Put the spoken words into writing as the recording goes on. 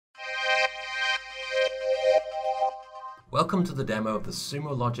Welcome to the demo of the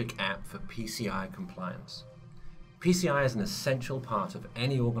Sumo Logic App for PCI Compliance. PCI is an essential part of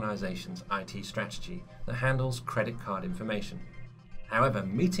any organization's IT strategy that handles credit card information. However,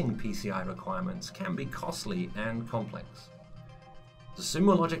 meeting PCI requirements can be costly and complex. The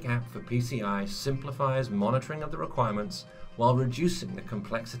Sumo Logic App for PCI simplifies monitoring of the requirements while reducing the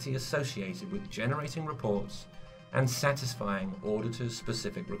complexity associated with generating reports and satisfying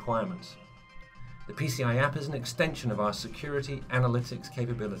auditor-specific requirements. The PCI app is an extension of our security analytics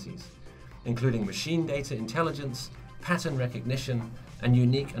capabilities, including machine data intelligence, pattern recognition, and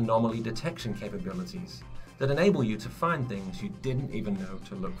unique anomaly detection capabilities that enable you to find things you didn't even know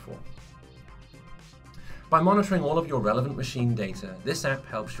to look for. By monitoring all of your relevant machine data, this app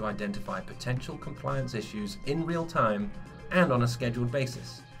helps you identify potential compliance issues in real time and on a scheduled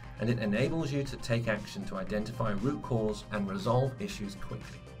basis, and it enables you to take action to identify root cause and resolve issues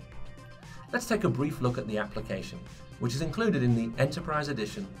quickly. Let's take a brief look at the application, which is included in the Enterprise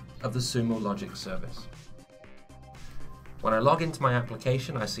Edition of the Sumo Logic service. When I log into my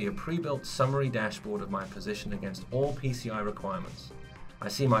application, I see a pre-built summary dashboard of my position against all PCI requirements. I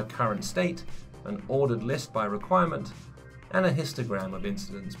see my current state, an ordered list by requirement, and a histogram of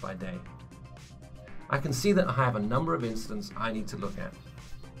incidents by day. I can see that I have a number of incidents I need to look at.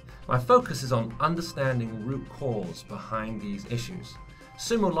 My focus is on understanding root cause behind these issues.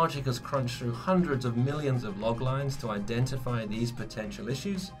 Sumo Logic has crunched through hundreds of millions of log lines to identify these potential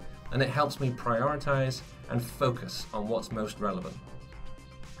issues, and it helps me prioritize and focus on what's most relevant.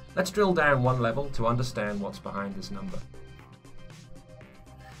 Let's drill down one level to understand what's behind this number.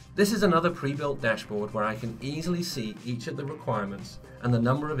 This is another pre-built dashboard where I can easily see each of the requirements and the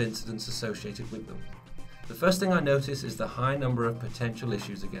number of incidents associated with them. The first thing I notice is the high number of potential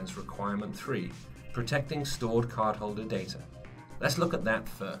issues against requirement 3, protecting stored cardholder data. Let's look at that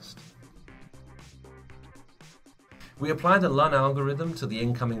first. We apply the LUN algorithm to the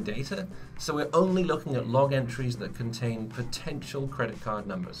incoming data, so we're only looking at log entries that contain potential credit card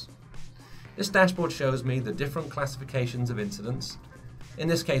numbers. This dashboard shows me the different classifications of incidents, in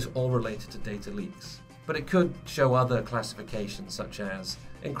this case all related to data leaks, but it could show other classifications such as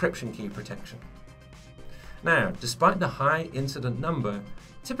encryption key protection. Now, despite the high incident number,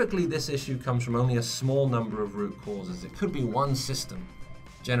 typically this issue comes from only a small number of root causes. It could be one system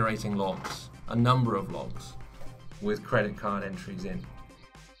generating logs, a number of logs, with credit card entries in.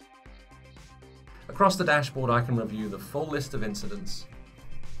 Across the dashboard I can review the full list of incidents,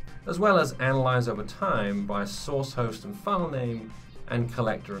 as well as analyze over time by source host and file name, and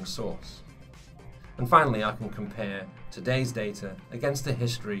collector and source. And finally I can compare today's data against the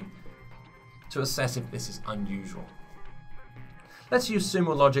history to assess if this is unusual. Let's use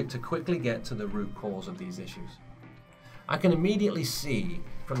Sumo Logic to quickly get to the root cause of these issues. I can immediately see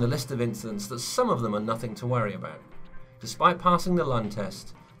from the list of incidents that some of them are nothing to worry about. Despite passing the LUN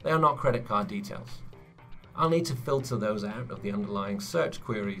test, they are not credit card details. I'll need to filter those out of the underlying search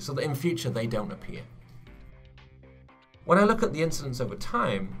query so that in future they don't appear. When I look at the incidents over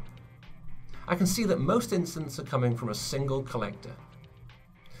time, I can see that most incidents are coming from a single collector.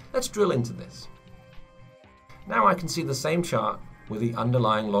 Let's drill into this. Now I can see the same chart with the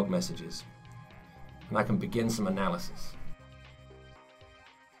underlying log messages, and I can begin some analysis.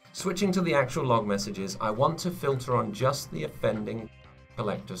 Switching to the actual log messages, I want to filter on just the offending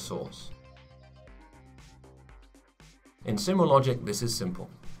collector source. In Sumo Logic, this is simple.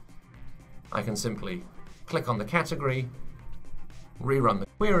 I can simply click on the category, rerun the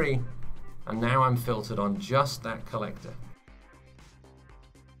query, and now I'm filtered on just that collector.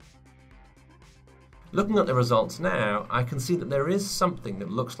 Looking at the results now, I can see that there is something that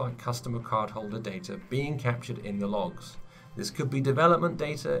looks like customer cardholder data being captured in the logs. This could be development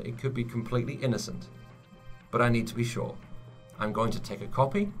data, it could be completely innocent, but I need to be sure. I'm going to take a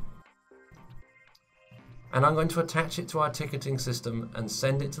copy, and I'm going to attach it to our ticketing system and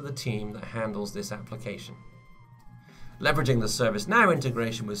send it to the team that handles this application. Leveraging the ServiceNow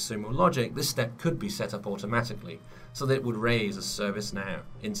integration with Sumo Logic, this step could be set up automatically so that it would raise a ServiceNow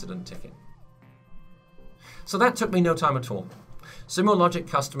incident ticket. So that took me no time at all. Sumo Logic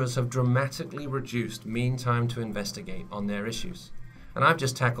customers have dramatically reduced mean time to investigate on their issues, and I've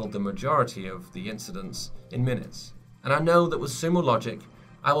just tackled the majority of the incidents in minutes. And I know that with Sumo Logic,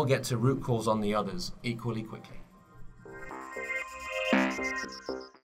 I will get to root cause on the others equally quickly.